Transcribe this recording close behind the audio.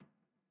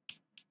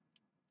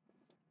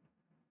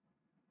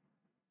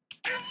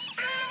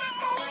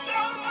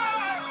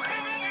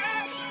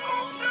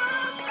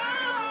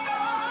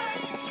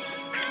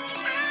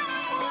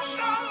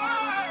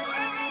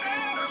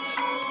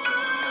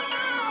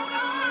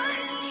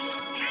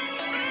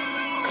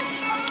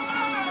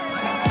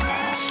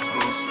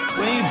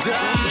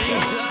die.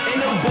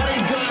 Ain't nobody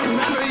gonna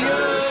remember you.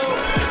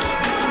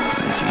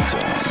 If you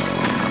don't,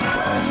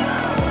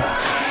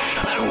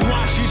 I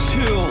watch you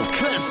too,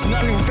 cause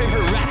none of your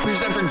favorite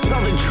rappers ever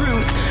tell the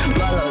truth.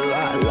 La la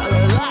la la la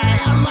la.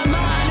 Out of my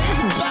mind, it's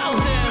about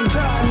damn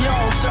time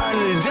y'all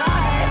starting to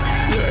die.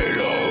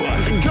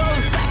 I'm the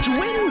ghost at your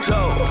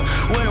window.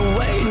 Went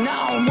away,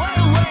 now I'm way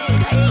away.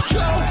 There you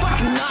go,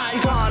 fucking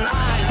icon,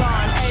 eyes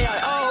on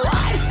AIO.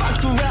 I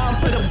fucked around,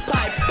 put a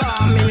pipe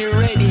bomb in your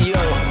radio.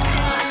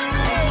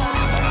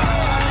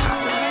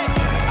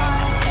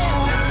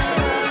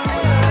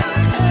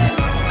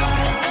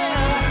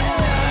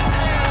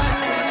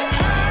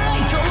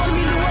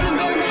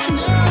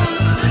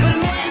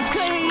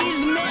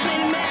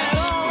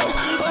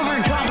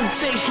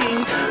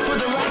 For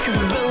the lack of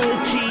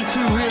ability to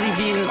really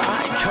be an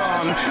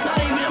icon. Not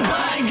even a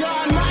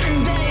bygone,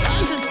 modern day,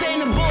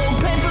 unsustainable,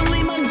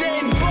 painfully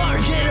mundane,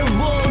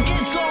 forgettable.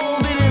 Gets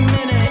old in a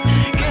minute,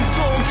 gets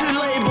sold to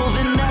labeled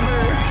and never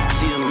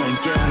see them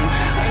again.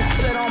 I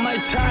spent all my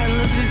time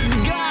listening to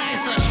the guys,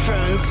 such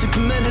friends who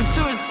committed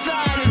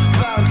suicide. It's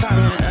about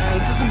time it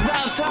ends, it's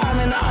about time,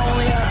 and I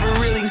only ever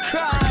really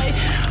cry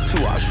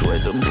to wash away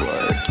the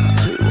blood,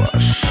 to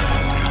wash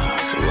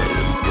away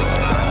the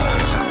blood.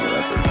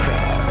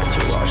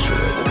 Wash away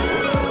the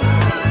blood,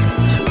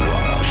 to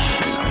wash,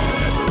 and I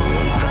never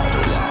really try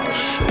to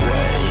wash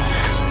away.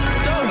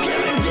 Don't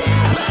give a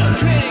damn about a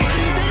critic,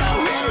 they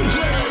don't really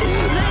get it,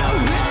 they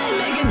don't really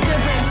make a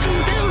difference,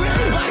 they don't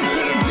really buy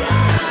tickets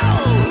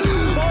out.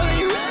 Oh,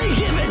 they really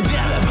give a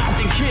damn about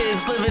the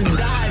kids, live and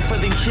die for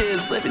the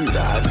kids, live and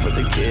die for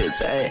the kids,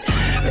 hey,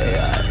 hey,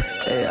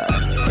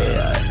 hey,